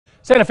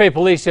Santa Fe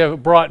police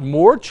have brought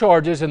more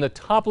charges in the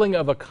toppling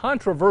of a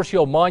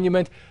controversial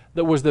monument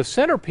that was the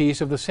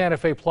centerpiece of the Santa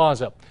Fe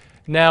Plaza.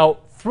 Now,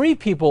 3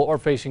 people are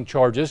facing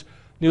charges.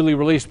 Newly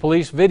released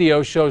police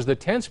video shows the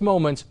tense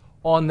moments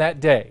on that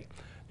day.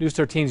 News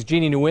 13's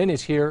Jeannie Nguyen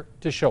is here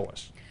to show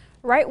us.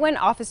 Right when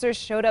officers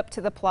showed up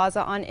to the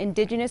plaza on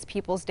Indigenous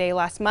Peoples Day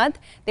last month,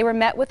 they were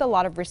met with a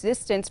lot of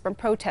resistance from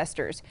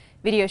protesters.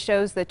 Video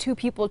shows the 2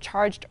 people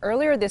charged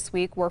earlier this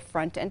week were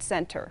front and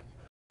center.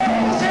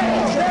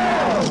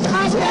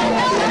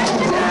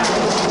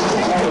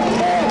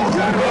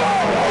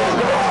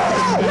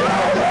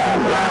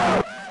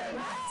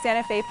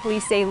 Santa Fe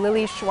police say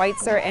Lily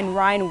Schweitzer and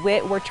Ryan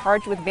Witt were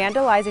charged with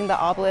vandalizing the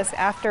obelisk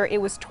after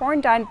it was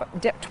torn down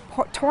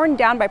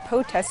by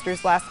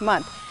protesters last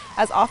month.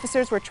 As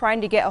officers were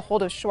trying to get a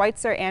hold of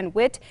Schweitzer and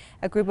Witt,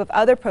 a group of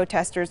other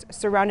protesters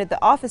surrounded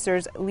the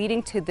officers,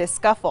 leading to this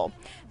scuffle.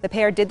 The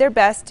pair did their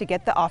best to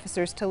get the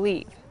officers to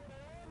leave.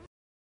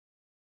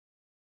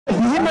 You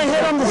hit my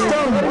head on the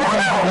stone.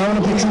 I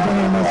want to put you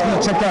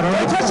down. Check that, all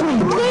right? Touch me.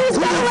 Please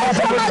get away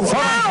from us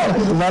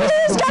now.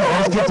 Please get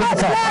away from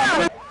us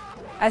now.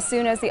 As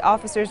soon as the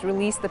officers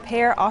release the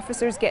pair,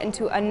 officers get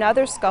into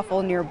another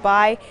scuffle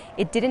nearby.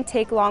 It didn't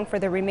take long for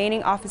the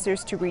remaining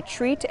officers to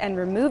retreat and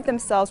remove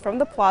themselves from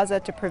the plaza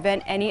to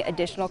prevent any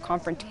additional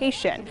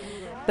confrontation.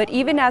 But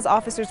even as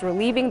officers were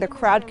leaving, the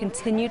crowd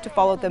continued to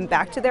follow them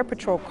back to their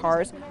patrol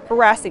cars,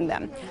 harassing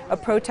them. A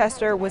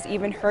protester was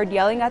even heard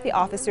yelling at the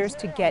officers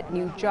to get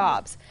new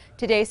jobs.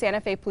 Today,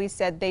 Santa Fe police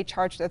said they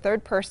charged a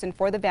 3rd person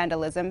for the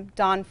vandalism,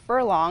 Don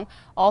Furlong.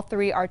 All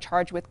 3 are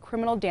charged with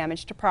criminal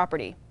damage to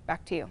property.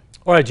 Back to you.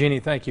 All right, Jeannie,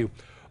 thank you.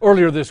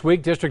 Earlier this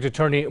week, District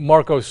Attorney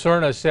Marco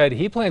Cerna said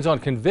he plans on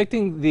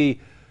convicting the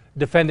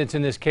defendants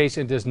in this case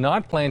and does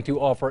not plan to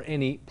offer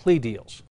any plea deals.